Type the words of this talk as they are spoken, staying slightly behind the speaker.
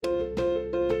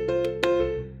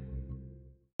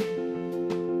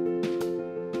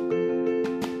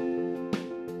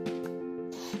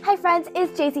friends,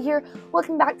 it's JC here.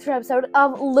 Welcome back to an episode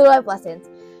of Little Life Lessons.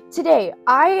 Today,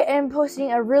 I am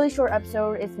posting a really short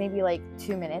episode. It's maybe like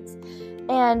 2 minutes.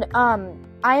 And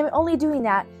I'm only doing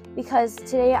that because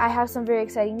today I have some very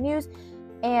exciting news.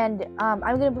 And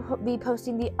I'm going to be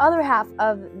posting the other half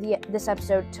of this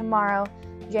episode tomorrow,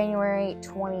 January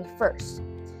 21st.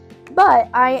 But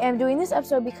I am doing this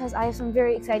episode because I have some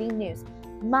very exciting news.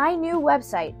 My new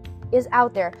website is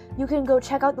out there. You can go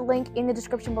check out the link in the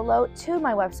description below to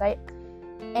my website.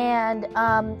 And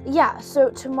so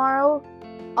tomorrow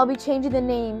I'll be changing the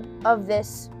name of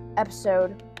this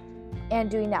episode and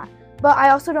doing that. But I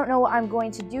also don't know what I'm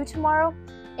going to do tomorrow,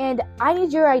 and I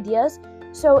need your ideas.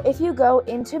 So if you go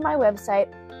into my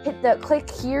website, hit the click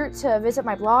here to visit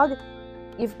my blog.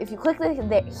 If you click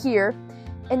here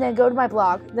and then go to my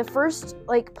blog, the first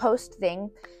post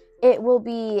thing, it will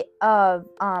be of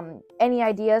any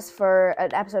ideas for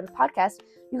an episode of podcast.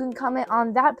 You can comment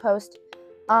on that post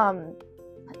of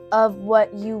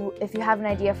if you have an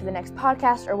idea for the next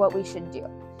podcast or what we should do.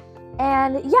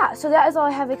 And yeah, so that is all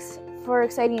I have for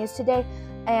exciting news today.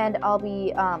 And I'll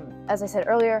be, as I said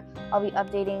earlier, I'll be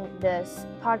updating this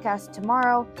podcast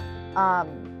tomorrow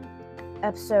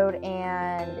episode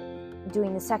and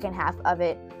doing the second half of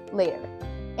it later.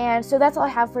 And so that's all I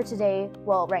have for today.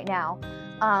 Well, right now.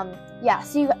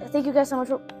 Thank you guys so much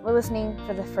for listening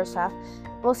for the first half.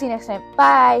 We'll see you next time.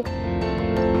 Bye!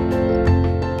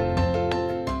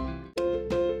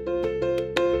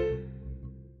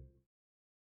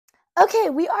 Okay,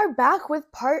 we are back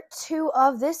with part 2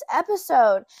 of this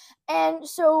episode. And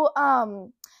so,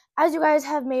 as you guys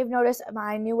may have noticed,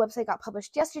 my new website got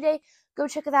published yesterday. Go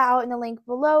check that out in the link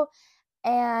below.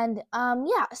 And,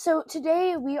 so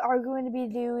today we are going to be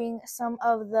doing some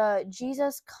of the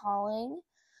Jesus Calling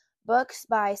books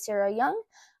by Sarah Young.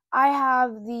 I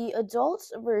have the adult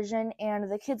version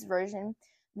and the kids version.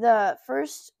 The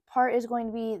first part is going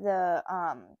to be the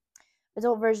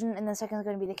adult version, and the second is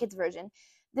going to be the kids version.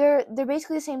 They're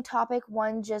basically the same topic,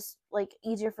 one just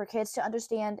easier for kids to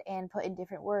understand and put in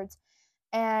different words.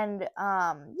 And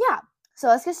so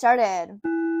let's get started.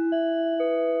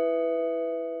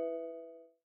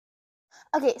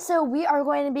 Okay, so we are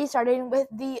going to be starting with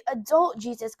the adult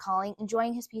Jesus Calling,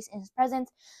 Enjoying His Peace in His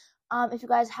Presence. If you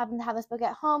guys happen to have this book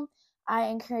at home, I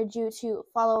encourage you to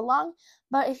follow along,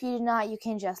 but if you do not, you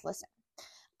can just listen.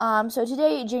 So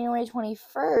today, January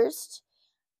 21st,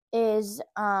 is,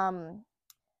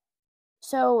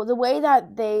 so the way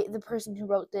that the person who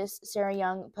wrote this, Sarah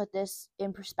Young, put this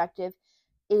in perspective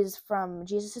is from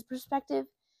Jesus' perspective,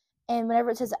 and whenever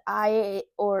it says I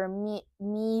or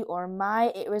me or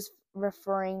my, it was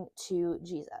referring to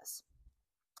Jesus.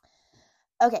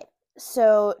 Okay,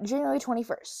 so January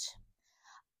 21st.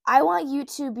 I want you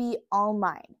to be all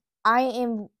mine. I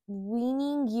am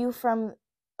weaning you from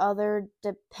other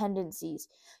dependencies.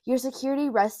 Your security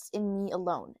rests in me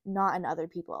alone, not in other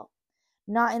people,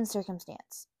 not in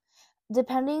circumstance.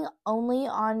 Depending only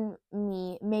on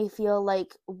me may feel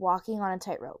like walking on a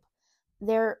tightrope.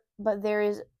 But there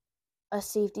is a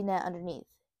safety net underneath,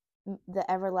 the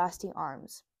everlasting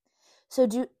arms. So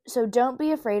don't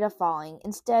be afraid of falling.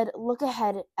 Instead, look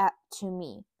ahead to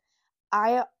me.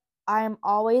 I am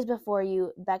always before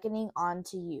you, beckoning on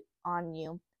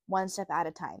you, one step at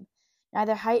a time.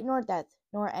 Neither height nor depth,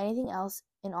 nor anything else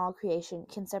in all creation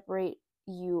can separate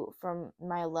you from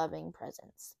my loving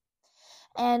presence.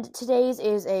 And today's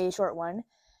is a short one.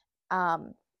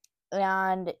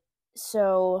 And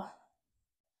so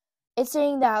it's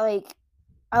saying that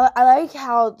I like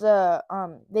how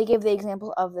they give the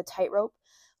example of the tightrope,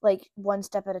 one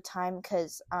step at a time,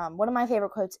 because one of my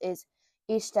favorite quotes is,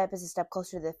 each step is a step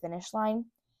closer to the finish line.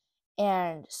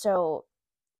 And so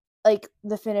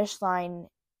the finish line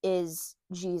is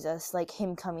Jesus,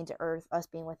 him coming to earth, us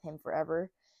being with him forever.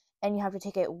 And you have to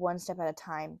take it one step at a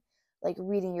time.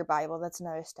 Reading your Bible, that's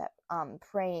another step.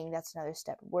 Praying, that's another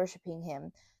step. Worshiping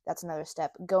him, that's another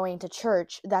step. Going to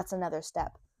church, that's another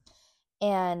step.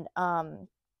 And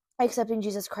accepting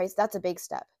Jesus Christ, that's a big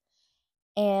step.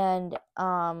 And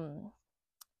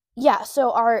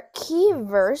so our key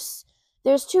verse,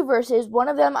 there's 2 verses. One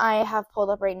of them I have pulled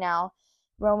up right now,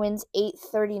 Romans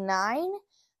 8:39,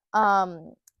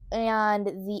 and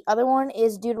the other one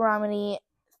is Deuteronomy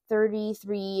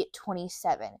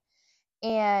 33:27.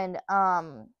 And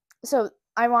so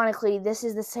ironically, this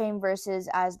is the same verses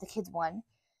as the kids one.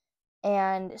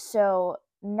 And so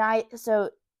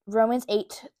Romans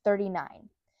 8:39.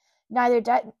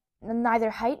 Neither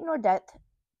height nor depth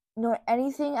nor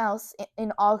anything else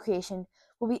in all creation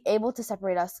will be able to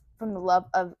separate us from the love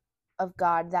of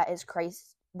God that is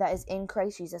in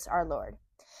Christ Jesus our Lord.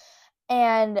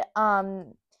 And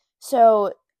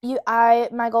so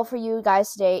my goal for you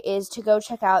guys today is to go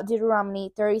check out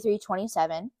Deuteronomy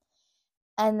 33:27,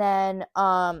 and then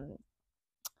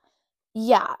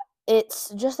yeah, it's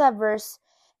just that verse.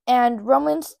 And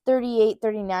Romans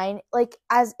 38:39, like,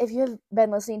 as if you have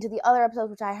been listening to the other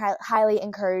episodes, which I highly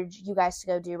encourage you guys to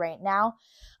go do right now,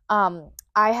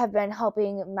 I have been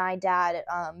helping my dad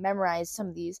memorize some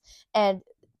of these, and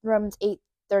Romans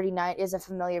 8:39 is a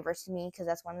familiar verse to me because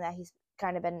that's one that he's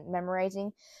kind of been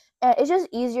memorizing. And it's just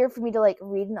easier for me to like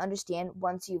read and understand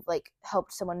once you've like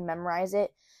helped someone memorize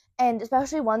it, and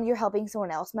especially when you're helping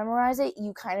someone else memorize it,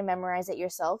 you kind of memorize it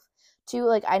yourself too.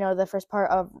 Like, I know the first part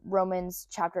of Romans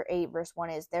chapter 8 verse 1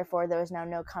 is, therefore there is now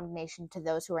no condemnation to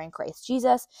those who are in Christ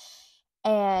Jesus,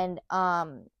 and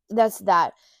that's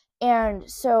that. And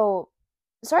so,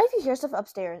 sorry if you hear stuff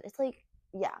upstairs. It's like,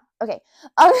 yeah, okay.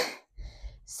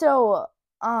 So,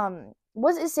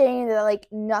 was it saying that like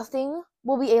nothing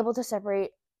will be able to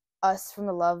separate us from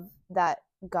the love that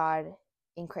God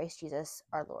in Christ Jesus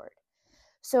our Lord?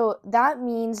 So that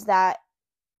means that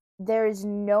there is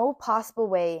no possible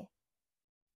way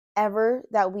ever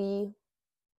that we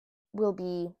will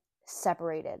be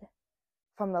separated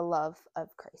from the love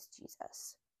of Christ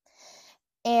Jesus.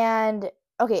 And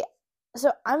okay,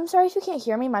 so I'm sorry if you can't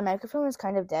hear me. My microphone is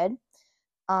kind of dead.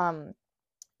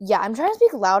 Yeah, I'm trying to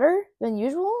speak louder than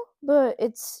usual, but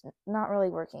it's not really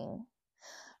working.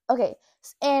 Okay,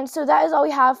 and so that is all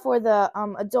we have for the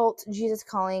adult Jesus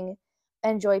calling,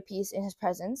 enjoy peace in his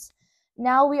presence.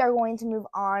 Now we are going to move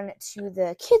on to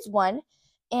the kids one,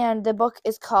 and the book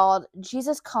is called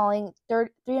Jesus Calling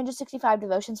 365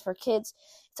 Devotions for Kids.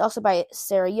 It's also by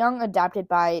Sarah Young, adapted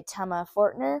by Tama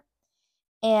Fortner.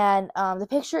 And the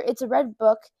picture, it's a red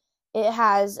book. It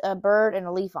has a bird and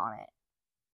a leaf on it.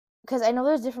 Because I know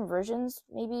there's different versions,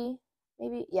 maybe,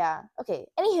 yeah. Okay,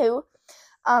 anywho,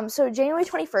 so January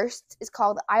 21st is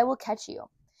called I Will Catch You.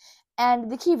 And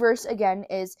the key verse, again,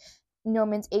 is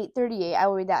Romans 8:38. I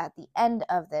will read that at the end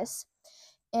of this.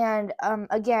 And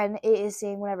again, it is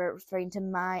saying whenever referring to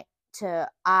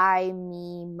I,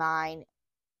 me, mine,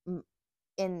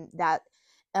 in that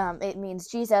it means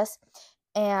Jesus.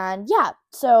 And yeah,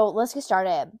 so let's get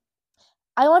started.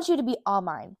 I want you to be all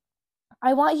mine.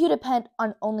 I want you to depend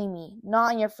on only me,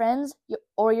 not on your friends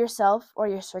or yourself or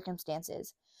your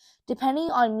circumstances. Depending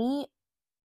only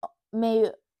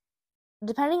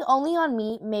on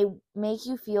me may make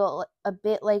you feel a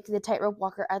bit like the tightrope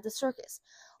walker at the circus.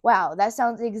 Wow, that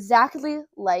sounds exactly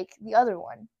like the other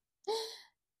one.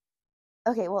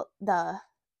 Okay,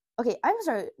 I'm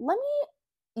sorry.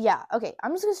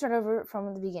 I'm just going to start over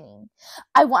from the beginning.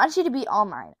 I want you to be all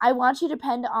mine. I want you to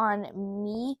depend on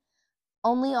me,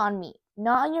 only on me,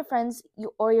 not on your friends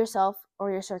or yourself or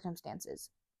your circumstances.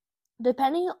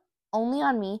 Depending only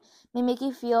on me may make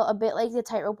you feel a bit like the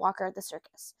tightrope walker at the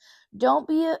circus. Don't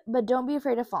be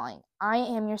afraid of falling. I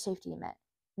am your safety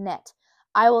net.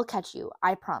 I will catch you,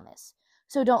 I promise.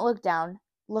 So don't look down.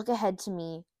 Look ahead to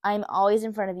me. I am always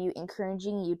in front of you,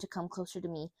 encouraging you to come closer to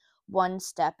me, one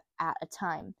step at a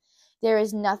time. There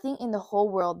is nothing in the whole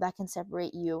world that can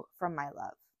separate you from my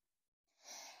love.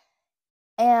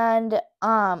 And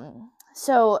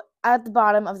so at the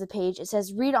bottom of the page it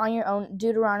says read on your own,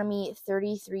 Deuteronomy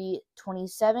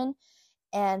 33:27.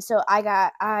 And so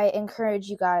I encourage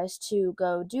you guys to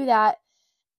go do that.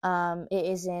 It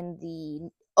is in the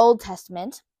Old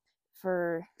Testament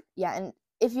and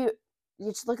if you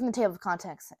just look in the table of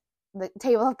contents,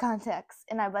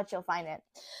 and I bet you'll find it.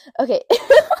 Okay.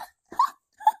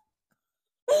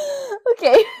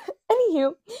 Okay.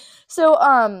 Anywho, so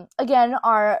again,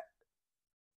 our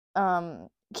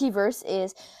key verse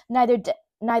is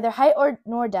neither height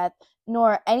nor depth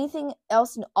nor anything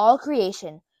else in all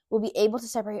creation will be able to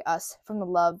separate us from the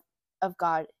love of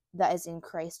God that is in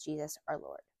Christ Jesus our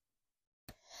Lord.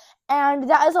 And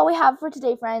that is all we have for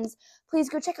today, friends. Please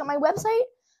go check out my website,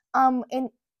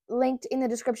 linked in the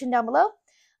description down below.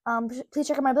 Please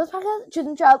check out my brother's podcast,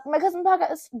 Choosing Child, my cousin's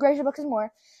podcast, Gracious Books and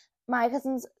More, my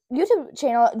cousin's YouTube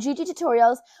channel, GG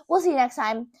Tutorials. We'll see you next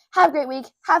time. Have a great week.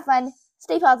 Have fun.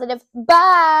 Stay positive.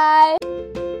 Bye!